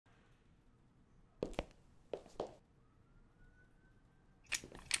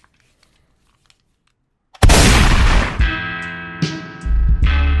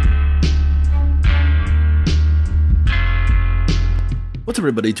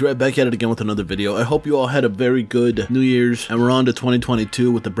everybody, DueRag back at it again with another video. I hope you all had a very good New Year's, and we're on to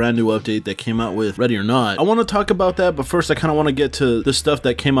 2022 with the brand new update that came out with Ready or Not. I want to talk about that, but first I kind of want to get to the stuff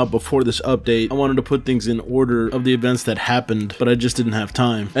that came out before this update. I wanted to put things in order of the events that happened, but I just didn't have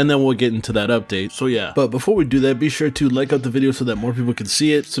time, and then we'll get into that update. So yeah, but before we do that, be sure to like up the video so that more people can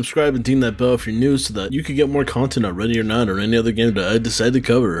see it, subscribe and ding that bell if you're new so that you can get more content on Ready or Not or any other game that I decide to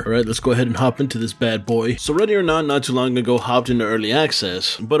cover. Alright, let's go ahead and hop into this bad boy. So Ready or Not too long ago hopped into early access,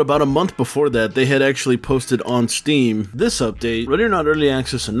 but about a month before that they had actually posted on Steam this update, Ready or Not early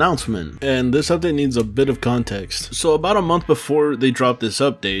access announcement, and this update needs a bit of context. So about a month before they dropped this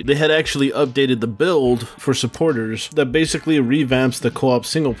update, they had actually updated the build for supporters that basically revamps the co-op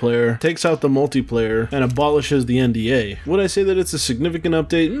single player, takes out the multiplayer, and abolishes the NDA. Would I say that it's a significant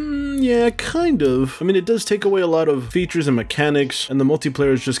update? Yeah, kind of. I mean, it does take away a lot of features and mechanics, and the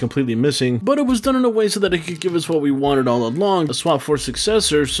multiplayer is just completely missing, but it was done in a way so that it could give us what we wanted all along, a Swat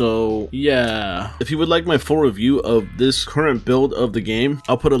Successor, so yeah. If you would like my full review of this current build of the game,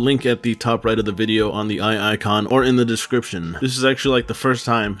 I'll put a link at the top right of the video on the eye icon or in the description. This is actually like the first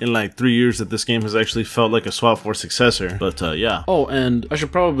time in like 3 years that this game has actually felt like a Swat Successor, but yeah. Oh, and I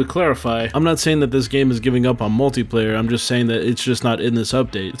should probably clarify, I'm not saying that this game is giving up on multiplayer, I'm just saying that it's just not in this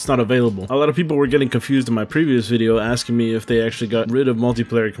update. It's not available. A lot of people were getting confused in my previous video asking me if they actually got rid of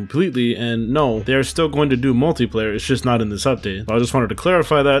multiplayer completely, and no, they're still going to do multiplayer, it's just not in this update. So I just wanted to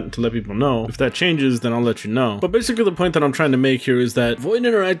clarify that to let people know. If that changes, then I'll let you know. But basically the point that I'm trying to make here is that Void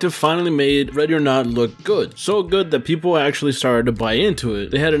Interactive finally made Ready or Not look good. So good that people actually started to buy into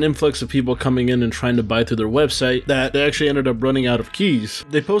it. They had an influx of people coming in and trying to buy through their website that they actually ended up running out of keys.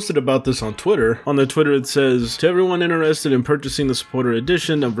 They posted about this on Twitter. On their Twitter it says, "To everyone interested in purchasing the supporter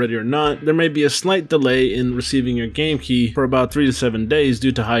edition of Ready or Not, there may be a slight delay in receiving your game key for about 3 to 7 days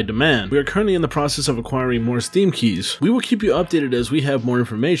due to high demand. We are currently in the process of acquiring more Steam keys. We will keep you updated as we have more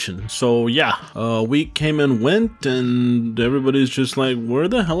information." So yeah, a week came and went and everybody's just like, where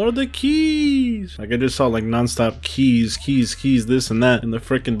the hell are the keys? Like I just saw like non-stop keys, this and that in the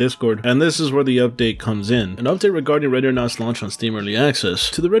frickin' Discord. And this is where the update comes in. An update regarding Ready or Not's launch on Steam Early Access.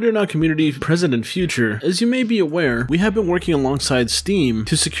 To the Ready or Not community, present and future, as you may be aware, we have been working alongside Steam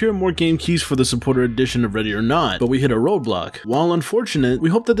to secure more game keys for the supporter edition of Ready or Not, but we hit a roadblock. While unfortunate, we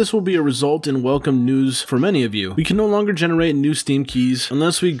hope that this will be a result in welcome news for many of you. We can no longer generate new Steam keys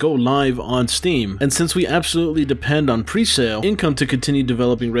unless we go live on Steam, and since we absolutely depend on pre-sale income to continue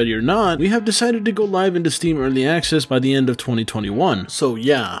developing Ready or Not, we have decided to go live into Steam Early Access by the end of 2021. So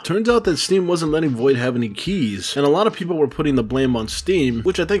yeah, turns out that Steam wasn't letting Void have any keys, and a lot of people were putting the blame on Steam,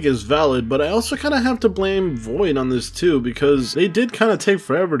 which I think is valid, but I also kind of have to blame Void on this too, because they did kind of take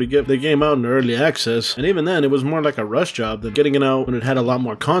forever to get the game out in Early Access, and even then it was more like a rush job than getting it out when it had a lot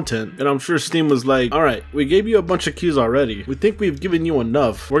more content. And I'm sure Steam was like, alright, we gave you a bunch of keys already, we think we've given you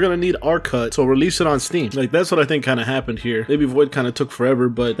enough, we're gonna need our cut, so release it on Steam. Like that's what I think kind of happened here. Maybe Void kind of took forever,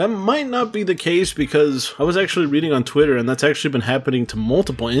 but that might not be the case, because I was actually reading on Twitter and that's actually been happening to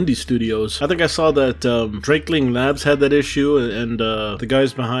multiple indie studios. I think I saw that Drakeling Labs had that issue, and the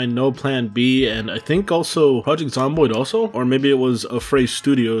guys behind No Plan B, and I think also Project Zomboid also, or maybe it was Afraid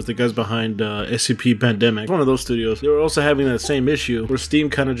Studios, the guys behind SCP Pandemic, one of those studios. They were also having that same issue where Steam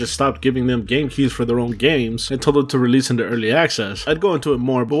kind of just stopped giving them game keys for their own games and told them to release into early access. I'd go into it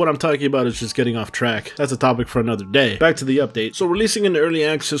more, but what I'm talking about is just getting off track. That's a topic for another day. Back to the update. So releasing into early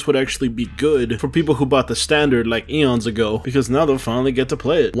access would actually be good for people who bought the standard like eons ago, because now they'll finally get to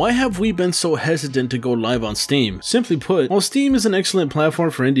play it. Why have we been so hesitant to go live on Steam? Simply put, while Steam is an excellent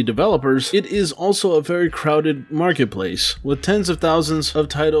platform for indie developers, it is also a very crowded marketplace, with tens of thousands of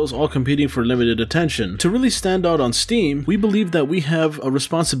titles all competing for limited attention. To really stand out on Steam, we believe that we have a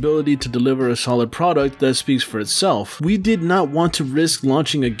responsibility to deliver a solid product that speaks for itself. We did not want to risk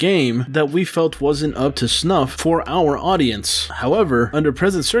launching a game that we felt wasn't up to snuff for our audience. However, under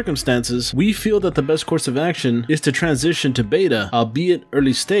present circumstances, we feel that the best course of action is to transition to beta, albeit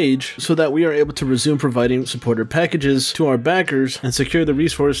early stage, so that we are able to resume providing supporter packages to our backers and secure the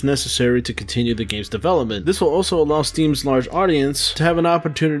resource necessary to continue the game's development. This will also allow Steam's large audience to have an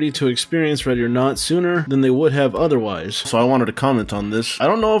opportunity to experience Ready or Not sooner than they would have otherwise. So I wanted to comment on this. I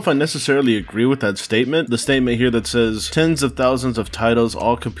don't know if I necessarily agree with that statement. The statement here that says tens of thousands of titles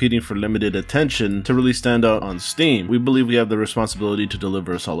all competing for limited attention to really stand out on Steam. We believe we have the responsibility to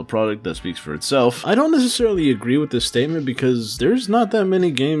deliver a solid product that speaks speaks for itself. I don't necessarily agree with this statement because there's not that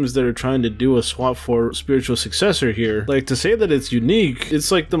many games that are trying to do a swap for Spiritual Successor here. Like, to say that it's unique, it's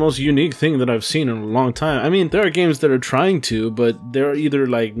like the most unique thing that I've seen in a long time. I mean, there are games that are trying to, but they're either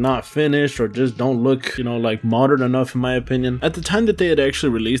like not finished or just don't look, you know, like modern enough in my opinion. At the time that they had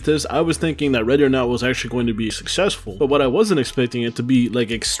actually released this, I was thinking that Ready or Not was actually going to be successful, but what I wasn't expecting it to be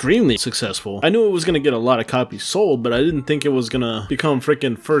like extremely successful. I knew it was going to get a lot of copies sold, but I didn't think it was going to become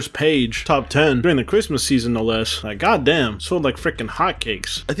freaking first page top 10 during the Christmas season, no less. Like, goddamn, sold like freaking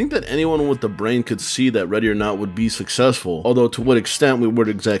hotcakes. I think that anyone with the brain could see that Ready or Not would be successful, although to what extent we weren't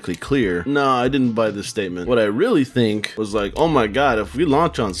exactly clear. No, I didn't buy this statement. What I really think was like, oh my god, if we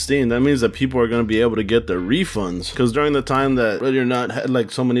launch on Steam, that means that people are going to be able to get their refunds, because during the time that Ready or Not had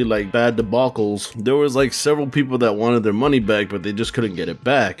like so many like bad debacles, there was like several people that wanted their money back, but they just couldn't get it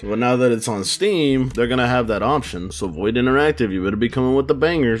back. But now that it's on Steam, they're gonna have that option. So Void Interactive, you better be coming with the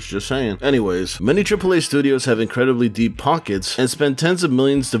bangers, just saying. Anyways, many AAA studios have incredibly deep pockets and spend tens of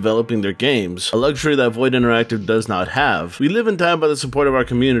millions developing their games, a luxury that Void Interactive does not have. We live and die by the support of our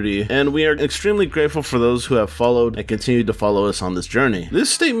community, and we are extremely grateful for those who have followed and continue to follow us on this journey. This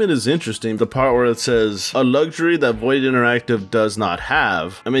statement is interesting, the part where it says, a luxury that Void Interactive does not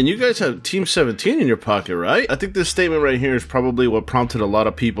have. I mean, you guys have Team 17 in your pocket, right? I think this statement right here is probably what prompted a lot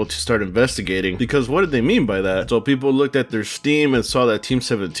of people to start investigating, because what did they mean by that? So people looked at their Steam and saw that Team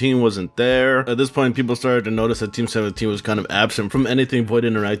 17 wasn't there. At this point, people started to notice that Team 17 was kind of absent from anything Void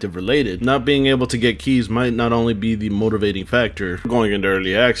Interactive related. Not being able to get keys might not only be the motivating factor for going into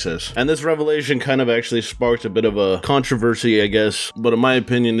early access. And this revelation kind of actually sparked a bit of a controversy, I guess, but in my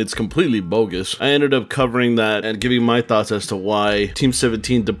opinion, it's completely bogus. I ended up covering that and giving my thoughts as to why Team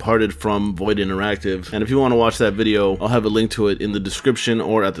 17 departed from Void Interactive. And if you want to watch that video, I'll have a link to it in the description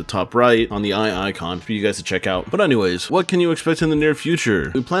or at the top right on the eye icon for you guys to check out. But anyways, what can you expect in the near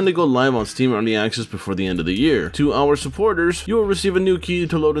future? We plan to go live on Steam Early Access before the end of the year. To our supporters, you will receive a new key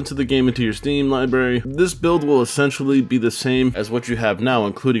to load into the game into your Steam library. This build will essentially be the same as what you have now,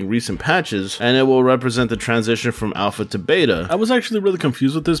 including recent patches, and it will represent the transition from alpha to beta. I was actually really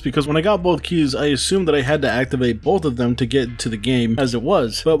confused with this because when I got both keys, I assumed that I had to activate both of them to get to the game as it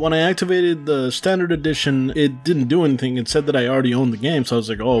was. But when I activated the standard edition, it didn't do anything. It said that I already owned the game, so I was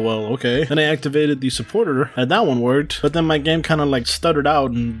like, oh, well, okay. Then I activated the supporter, and that one worked, but then my game kind of like stuttered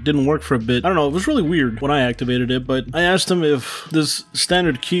out and didn't work for a bit. I don't know, it was really weird when I activated it, but I asked them if this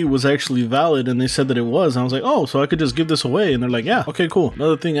standard key was actually valid, and they said that it was. And I was like, oh, so I could just give this away? And they're like, yeah, okay, cool.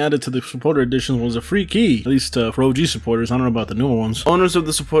 Another thing added to the supporter edition was a free key, at least for OG supporters. I don't know about the newer ones. Owners of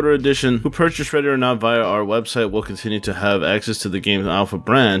the supporter edition who purchase Ready or Not via our website will continue to have access to the game's alpha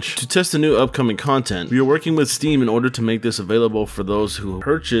branch to test the new upcoming content. We are working with Steam in order to make this available for those who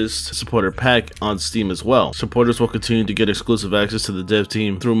purchased supporter pack on Steam as well. Supporters will continue to get exclusive access to the dev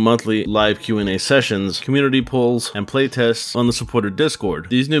team through monthly live Q&A sessions, community polls, and playtests on the supporter Discord.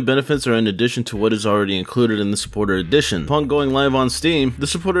 These new benefits are in addition to what is already included in the supporter edition. Upon going live on Steam, the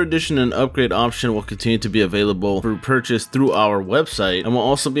supporter edition and upgrade option will continue to be available for purchase through our website and will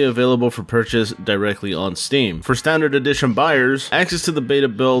also be available for purchase directly on Steam. For standard edition buyers, access to the beta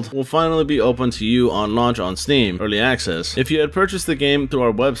build will finally be open to you on launch on Steam Early Access. If you had purchased the game through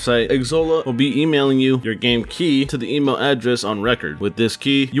our website, Exola will be emailing you your game key to the email address on record. With this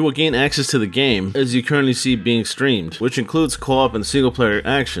key, you will gain access to the game as you currently see being streamed, which includes co-op and single player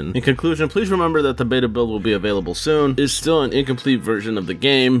action. In conclusion, please remember that the beta build will be available soon. It is still an incomplete version of the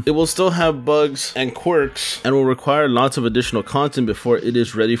game. It will still have bugs and quirks and will require lots of additional content before it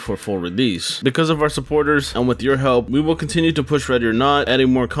is ready for full release. Because of our supporters and with your help, we will continue to push Ready or Not,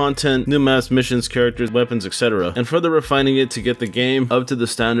 adding more content, new maps, missions, characters, weapons, etc., and further refining it to get the game up to the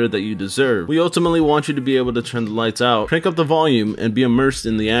standard that you deserve. We ultimately want you to be able to turn the lights out, crank up the volume, and be immersed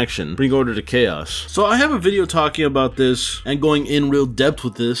in the action. Bring order to chaos. So I have a video talking about this and going in real depth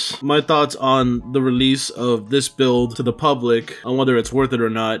with this. My thoughts on the release of this build to the public, on whether it's worth it or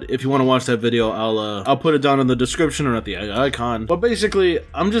not. If you want to watch that video, I'll put it down in the description or at the icon. But basically,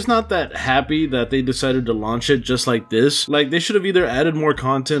 I'm just not that happy that they decided to launch it just like this. Like, they should have either added more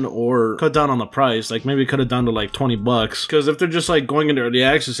content or cut down on the price. Like, maybe cut it down to like 20 bucks. Because if they're just like going into early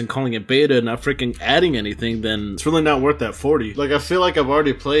access and calling it beta and not freaking adding anything, then it's really not worth that 40. Like, I feel like I've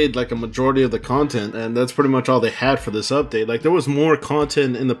already played like a majority of the content, and that's pretty much all they had for this update. Like, there was more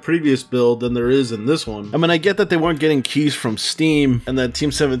content in the previous build than there is in this one. I mean, I get that they weren't getting keys from Steam, and that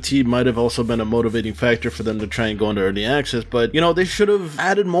Team 17 might have also been a motivating factor for them to try and go into early access, but, you know, they should have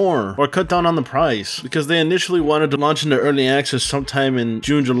added more or cut down on the price, because they initially wanted to launch into early access sometime in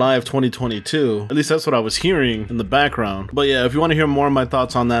June, July of 2022. At least that's what I was hearing in the background. But yeah, if you want to hear more of my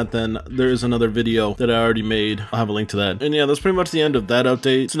thoughts on that, then there is another video that I already made. I'll have a link to that. And yeah, that's pretty much the end of that update.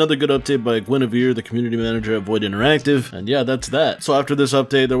 update. It's another good update by Guinevere, the community manager at Void Interactive. And yeah, that's that. So after this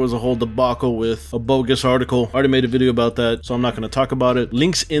update, there was a whole debacle with a bogus article. I already made a video about that, so I'm not going to talk about it.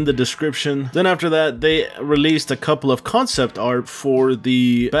 Links in the description. Then after that, they released a couple of concept art for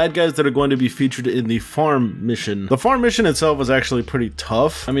the bad guys that are going to be featured in the farm mission. The farm mission itself was actually pretty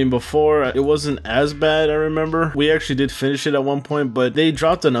tough. I mean, before, it wasn't as bad, I remember. We actually did finish it at one point, but they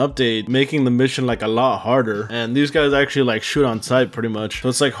dropped an update making the mission like a lot harder. And these guys actually like shoot on sight pretty much. So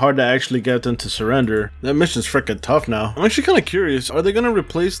it's like hard to actually get them to surrender. That mission's freaking tough now. I'm actually kind of curious. Are they going to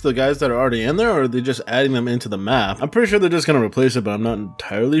replace the guys that are already in there, or are they just adding them into the map? I'm pretty sure they're just going to replace it, but I'm not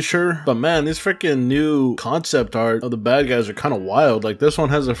entirely sure. But man, these freaking new concept art of the bad guys are kind of wild. Like this one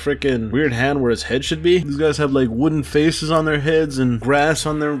has a freaking weird hand where his head should be. These guys have like wooden faces on their heads and grass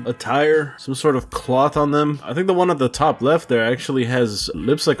on their attire, some sort of cloth on them. I think the one at the top left there actually has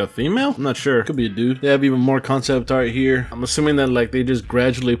lips like a female. I'm not sure. Could be a dude. They have even more concept art here. I'm assuming that like they just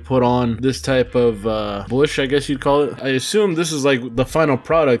gradually put on this type of bush, I guess you'd call it. I assume this is like the final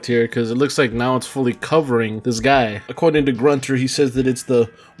product here because it looks like now it's fully covering this guy. According to Grunter, he says that it's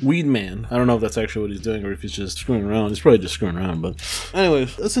the Weed Man. I don't know if that's actually what he's doing or if he's just screwing around. He's probably just screwing around, but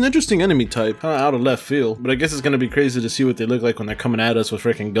anyways, that's an interesting enemy type. Kind of out of left field, but I guess it's gonna be crazy to see what they look like when they're coming at us with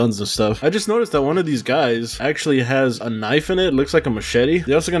freaking guns and stuff. I just noticed that one of these guys actually has a knife in it. It looks like a machete.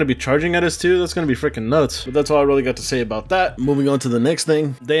 They're also gonna be charging at us too. That's gonna be freaking nuts. But that's all I really got to say about that. Moving on to the next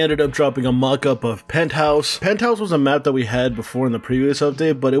thing, they ended up dropping a mock-up of Penthouse. Penthouse was a map that we had before in the previous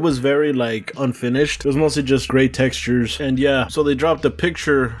update, but it was very like unfinished. It was mostly just gray textures, and yeah, so they dropped a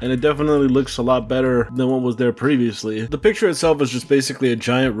picture and it definitely looks a lot better than what was there previously. The picture itself is just basically a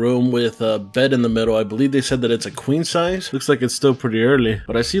giant room with a bed in the middle. I believe they said that it's a queen size. Looks like it's still pretty early,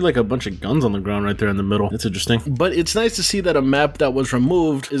 but I see like a bunch of guns on the ground right there in the middle. It's interesting, but it's nice to see that a map that was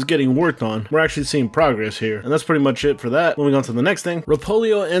removed is getting worked on. We're actually seeing progress here, and that's pretty much it for that. Moving on to the next thing,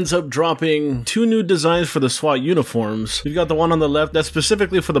 Rapolio ends up dropping 2 new designs for the SWAT uniforms. We've got the one on the left that's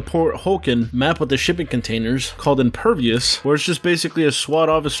specifically for the Port Hulken map with the shipping containers called Impervious, where it's just basically a SWAT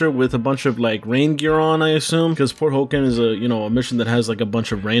officer with a bunch of like rain gear on, I assume, because Port Hulken is a, you know, a mission that has like a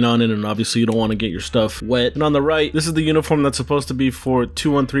bunch of rain on it, and obviously you don't want to get your stuff wet. And on the right, this is the uniform that's supposed to be for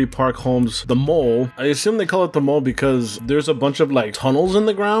 213 Park Homes, the Mole. I assume they call it the Mole because there's a bunch of like tunnels in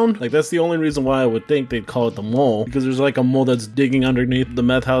the ground. Like that's the only reason why I would think they'd call it the Mole, because there's like a mole that's digging underneath the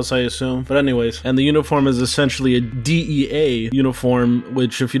meth house, I assume. But anyways, and the uniform is essentially a DEA uniform,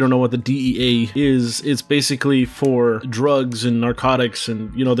 which if you don't know what the DEA is, it's basically for drugs and narcotics,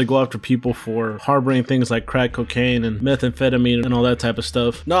 and you know, they go after people for harboring things like crack cocaine and methamphetamine and all that type of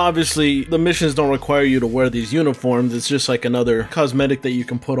stuff. Now obviously the missions don't require you to wear these uniforms. It's just like another cosmetic that you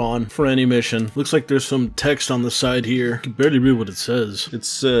can put on for any mission. Looks like there's some text on the side here. I can barely read what it says. It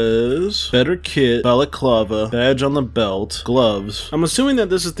says better kit, balaclava, badge on the belt, gloves. I'm assuming that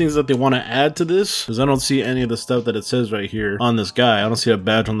this is things that they want to add to this, because I don't see any of the stuff that it says right here on this guy. I don't see a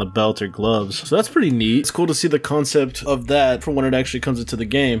badge on the belt or gloves, so that's pretty neat. It's cool to see the concept of that for when it actually comes into the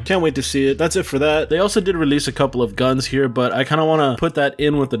game. Can't wait to see it. That's it for that. They also did release a couple of guns here, but I kind of want to put that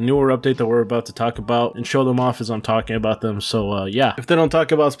in with the newer update that we're about to talk about and show them off as I'm talking about them. So yeah, if they don't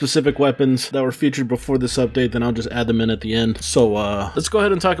talk about specific weapons that were featured before this update, then I'll just add them in at the end. So let's go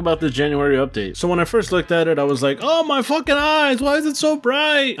ahead and talk about this January update. So when I first looked at it, I was like, oh my fucking eyes, why is it so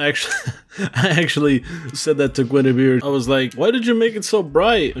bright? I actually said that to Guinevere. I was like, why did you make it so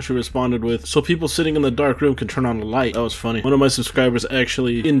bright? And she responded with, so people sitting in the dark room can turn on the light. That was funny. One of my subscribers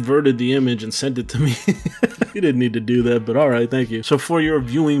actually inverted the image and sent it to me. You didn't need to do that, but alright, thank you. So for your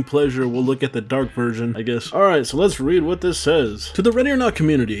viewing pleasure, we'll look at the dark version, I guess. Alright, so let's read what this says. To the Ready or Not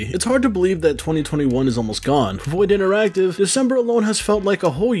community, it's hard to believe that 2021 is almost gone. For Void Interactive, December alone has felt like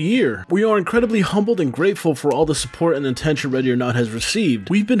a whole year. We are incredibly humbled and grateful for all the support and attention Ready or Not has received.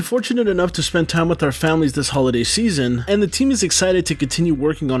 We've been fortunate enough to spend time with our families this holiday season, and the team is excited to continue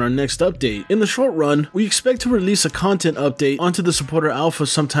working on our next update. In the short run, we expect to release a content update onto the supporter alpha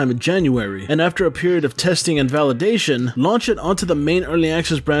sometime in January, and after a period of testing and validation, launch it onto the main early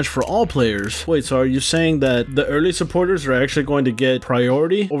access branch for all players. Wait, so are you saying that the early supporters are actually going to get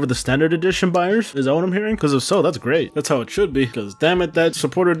priority over the standard edition buyers? Is that what I'm hearing? Because if so, that's great. That's how it should be, because damn it, that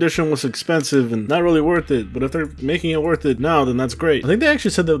supporter edition was expensive and not really worth it, but if they're making it worth it now, then that's great. I think they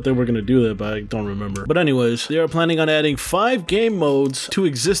actually said that they were going to do that, but I don't remember. But anyways, they are planning on adding 5 game modes to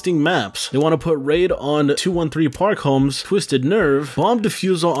existing maps. They want to put Raid on 213 Park Homes, Twisted Nerve, Bomb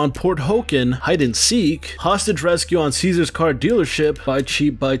Defusal on Port Hoken, Hide and Seek, Hostage Rescue on Caesar's Car Dealership, Buy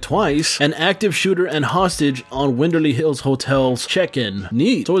Cheap Buy Twice, and Active Shooter and Hostage on Winderly Hills Hotel's Check-In.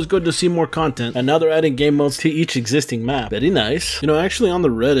 Neat. It's always good to see more content, and now they're adding game modes to each existing map. Very nice. You know, actually on the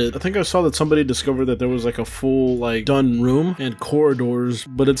Reddit, I think I saw that somebody discovered that there was like a full like done room and corridors,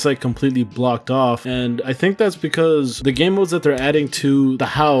 but it's like completely blocked off, and I think that's because the game modes that they're adding to the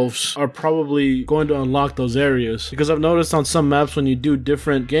house are probably going to unlock those areas, because I've noticed on some maps when you do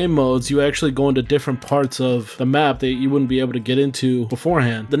different game modes, you actually go into different parts of the map that you wouldn't be able to get into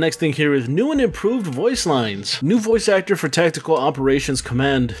beforehand. The next thing here is new and improved voice lines. New voice actor for Tactical Operations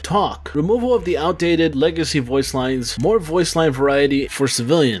Command Talk. Removal of the outdated legacy voice lines. More voice line variety for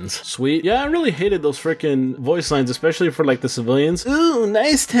civilians. Sweet. Yeah, I really hated those freaking voice lines, especially for like the civilians. Ooh,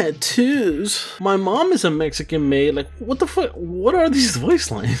 nice tattoos. My mom is a Mexican maid. Like, what the fuck? What are these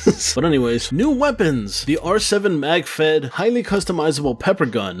voice lines? But anyways, new weapons. The R7 mag-fed, highly customizable pepper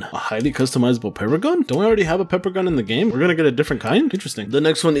gun. A highly customizable pepper gun? Don't we already have a pepper gun in the game? We're gonna get a different kind? Interesting. The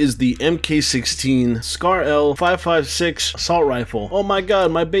next one is the MK16 Scar L 5.56 assault rifle. Oh my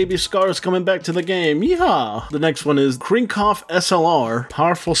god, my baby Scar is coming back to the game. Yeehaw! The next one is Krinkov SLR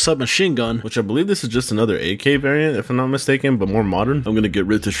powerful submachine gun, which I believe this is just another AK variant, if I'm not mistaken, but more modern. I'm gonna get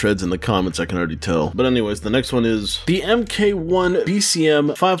ripped to shreds in the comments, I can already tell. But anyways, the next one is the MK1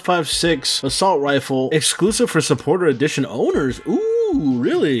 BCM 5.56 assault rifle, exclusive for supporter edition owners. Ooh,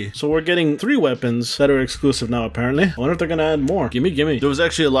 really? So we're getting 3 weapons that are exclusive now, apparently. I wonder if they're gonna add more. Gimme. There was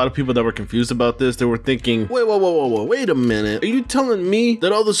actually a lot of people that were confused about this. They were thinking, wait a minute. Are you telling me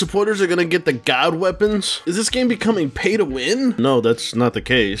that all the supporters are gonna get the God weapons? Is this game becoming pay to win? No, that's not the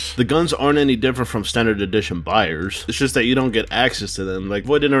case. The guns aren't any different from standard edition buyers. It's just that you don't get access to them. Like,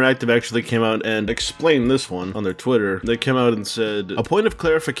 Void Interactive actually came out and explained this one on their Twitter. They came out and said, a point of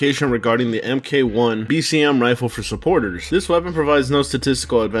clarification regarding the MK1 BCM rifle for supporters. This weapon provides no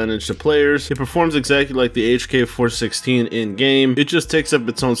statistical advantage to players. It performs exactly like the HK416 in-game. It just takes up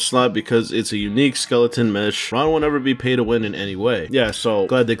its own slot because it's a unique skeleton mesh. Ron will never be pay to win in any way. Yeah, so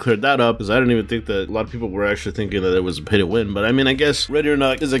glad they cleared that up, because I didn't even think that a lot of people were actually thinking that it was a pay to win. But I mean, I guess Ready or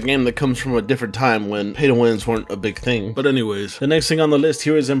Not is a game that comes from a different time when pay to wins weren't a big thing. But anyways, the next thing on the list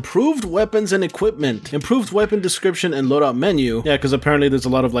here is improved weapons and equipment. Improved weapon description and loadout menu. Yeah, because apparently there's a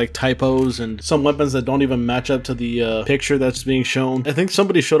lot of like typos and some weapons that don't even match up to the picture that's being shown. I think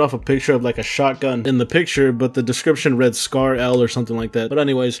somebody showed off a picture of like a shotgun in the picture, but the description read Scar L or something like that. But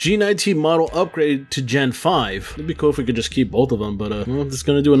anyways, G19 model upgrade to Gen 5. It'd be cool if we could just keep both of them, but well, it's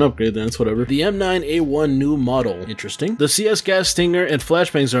gonna do an upgrade then, it's whatever. The M9A1 new model. Interesting. The CS Gas Stinger and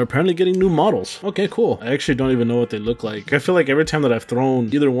Flashbangs are apparently getting new models. Okay, cool. I actually don't even know what they look like. I feel like every time that I've thrown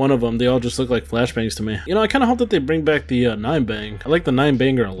either one of them, they all just look like flashbangs to me. You know, I kind of hope that they bring back the 9-bang. I like the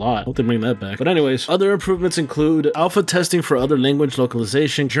 9-banger a lot. Hope they bring that back. But anyways, other improvements include alpha testing for other language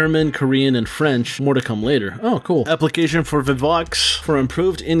localization, German, Korean, and French. More to come later. Oh, cool. Application for Vivox for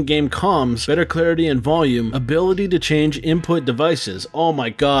improved in-game comms, better clarity and volume, ability to change input devices. Oh my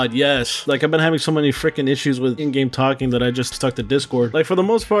god, yes. Like, I've been having so many freaking issues with in-game talking that I just stuck to Discord. Like, for the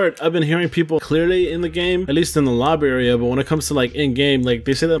most part, I've been hearing people clearly in the game, at least in the lobby area, but when it comes to like in-game, like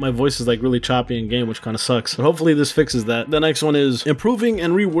they say that my voice is like really choppy in game, which kind of sucks. But hopefully this fixes that. The next one is improving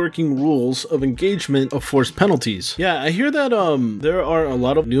and reworking rules of engagement of forced penalties. Yeah, I hear that there are a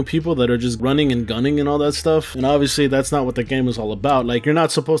lot of new people that are just running and gunning and all that stuff, and obviously that's not what the game is all about. Like, you're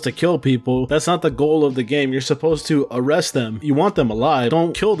not supposed to kill people. That's not the goal of the game. You're supposed to arrest them. You want them alive.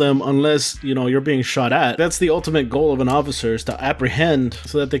 Don't kill them unless, you know, you're being shot at. That's the ultimate goal of an officer, is to apprehend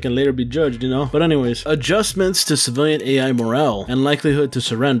so that they can later be judged, you know? But anyways, adjustments to civilian AI morale and likelihood to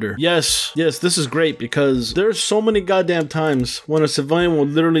surrender. Yes, this is great, because there's so many goddamn times when a civilian will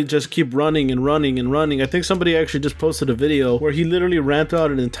literally just keep running and running and running. I think somebody actually just posted a video where he literally ran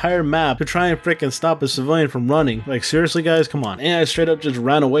throughout an entire map to try and freaking stop a civilian from running. Like, seriously guys, come on. AI straight up just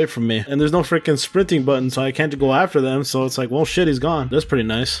ran away from me, and there's no freaking sprinting button, so I can't go after them, so it's like, well shit, he's gone. That's pretty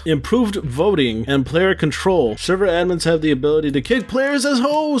nice. Improved voting and player control. Server admins have the ability to kick players as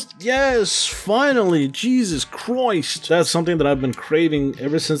host. Yes, finally. Jesus Christ. That's something that I've been craving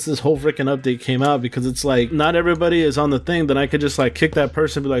ever since this whole freaking update came out, because it's like, not everybody is on the thing. Then I could just like kick that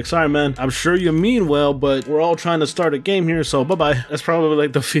person and be like, sorry man, I'm sure you mean well, but we're all trying to start a game here, so So bye-bye. That's probably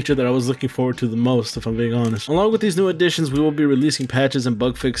like the feature that I was looking forward to the most, if I'm being honest. Along with these new additions, we will be releasing patches and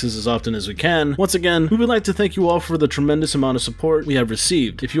bug fixes as often as we can. Once again, we would like to thank you all for the tremendous amount of support we have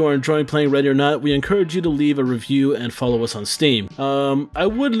received. If you are enjoying playing Ready or Not, we encourage you to leave a review and follow us on Steam. I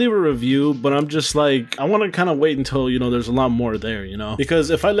would leave a review, but I'm just like, I want to kind of wait until, you know, there's a lot more there, you know?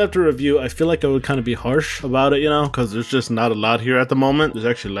 Because if I left a review, I feel like I would kind of be harsh about it, you know? Because there's just not a lot here at the moment. There's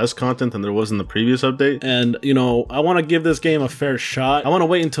actually less content than there was in the previous update. And, you know, I want to give this game a fair shot. I want to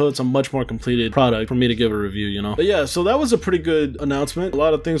wait until it's a much more completed product for me to give a review, you know? But yeah, so that was a pretty good announcement. A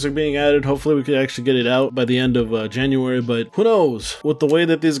lot of things are being added. Hopefully we could actually get it out by the end of January, but who knows? With the way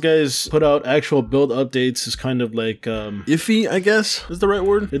that these guys put out actual build updates is kind of like iffy, I guess is the right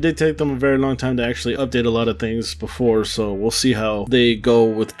word. It did take them a very long time to actually update a lot of things before, so we'll see how they go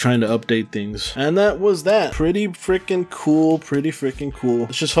with trying to update things. And that was that. Pretty freaking cool, pretty freaking cool.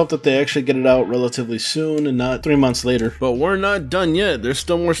 Let's just hope that they actually get it out relatively soon and not 3 months later. But we're not done yet. There's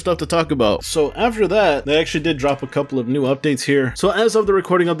still more stuff to talk about. So after that, they actually did drop a couple of new updates here. So as of the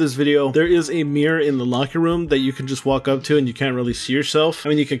recording of this video, there is a mirror in the locker room that you can just walk up to and you can't really see yourself. I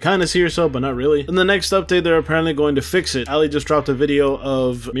mean, you can kind of see yourself, but not really. In the next update, they're apparently going to fix it. Ali just dropped a video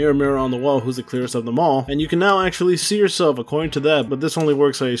of mirror on the wall, who's the clearest of them all, and you can now actually see yourself according to that, but this only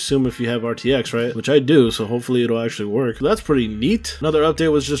works, I assume, if you have RTX, right? Which I do, so hopefully it'll actually work. So that's pretty neat. Another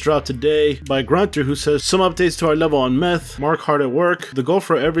update was just dropped today by Grunter, who says, some updates to our level on meth, mark hard at work. The goal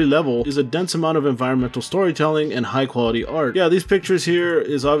for every level is a dense amount of environmental storytelling and high quality art. Yeah, these pictures here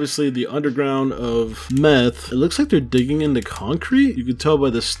is obviously the underground of meth. It looks like they're digging into concrete. You can tell by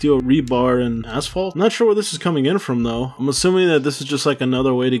the steel rebar and asphalt. I'm not sure where this is coming in from though. I'm assuming that this is just like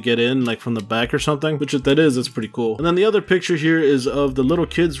another way to get in, like from the back or something, which if that is, it's pretty cool. And then the other picture here is of the little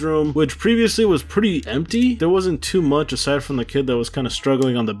kid's room, which previously was pretty empty. There wasn't too much aside from the kid that was kind of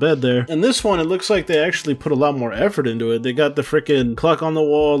struggling on the bed there. And this one, it looks like they actually put a lot more effort into it. They got the freaking clock on the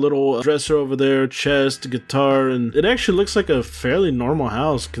wall, little dresser over there, chest, guitar, and it actually looks like a fairly normal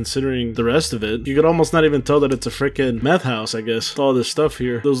house considering the rest of it. You could almost not even tell that it's a freaking meth house, I guess. All this stuff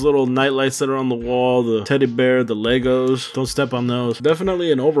here. Those little night lights that are on the wall, the teddy bear, the Legos. Don't step on those.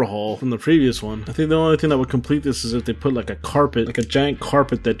 Definitely an overhaul from the previous one. I think the only thing that would complete this is if they put like a carpet, like a giant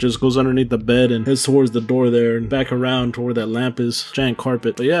carpet that just goes underneath the bed and heads towards the door there and back around to where that lamp is. Giant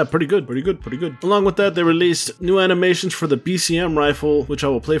carpet. But yeah, pretty good, pretty good, pretty good. Along with that, they released new animations for the BCM rifle, which I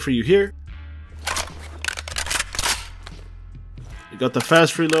will play for you here. You got the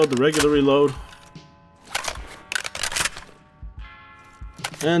fast reload, the regular reload,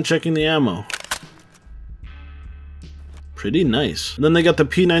 and checking the ammo. Pretty nice. And then they got the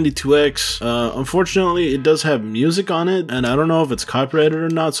P92X. Unfortunately, it does have music on it, and I don't know if it's copyrighted or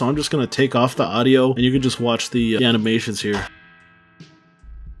not, so I'm just gonna take off the audio, and you can just watch the animations here.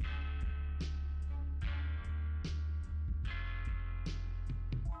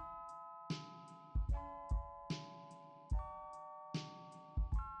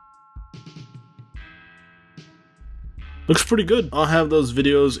 Looks pretty good. I'll have those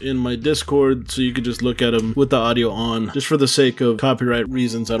videos in my Discord so you can just look at them with the audio on. Just for the sake of copyright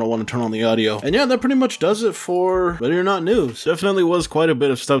reasons, I don't want to turn on the audio. And yeah, that pretty much does it for Ready or Not news. Definitely was quite a bit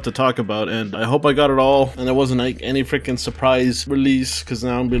of stuff to talk about, and I hope I got it all and there wasn't like any freaking surprise release, because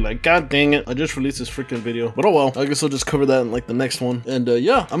now I'll be like, god dang it, I just released this freaking video. But oh well, I guess I'll just cover that in like the next one. And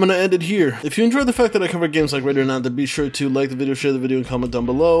yeah, I'm gonna end it here. If you enjoyed the fact that I cover games like Ready or Not, then be sure to like the video, share the video, and comment down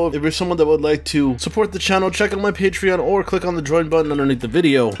below. If you're someone that would like to support the channel, check out my Patreon or click on the join button underneath the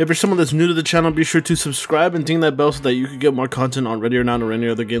video. If you're someone that's new to the channel, be sure to subscribe and ding that bell so that you can get more content on Ready or Not or any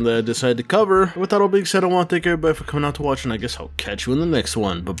other game that I decide to cover. And with that all being said, I want to thank everybody for coming out to watch, and I guess I'll catch you in the next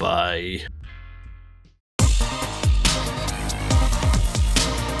one. Bye-bye.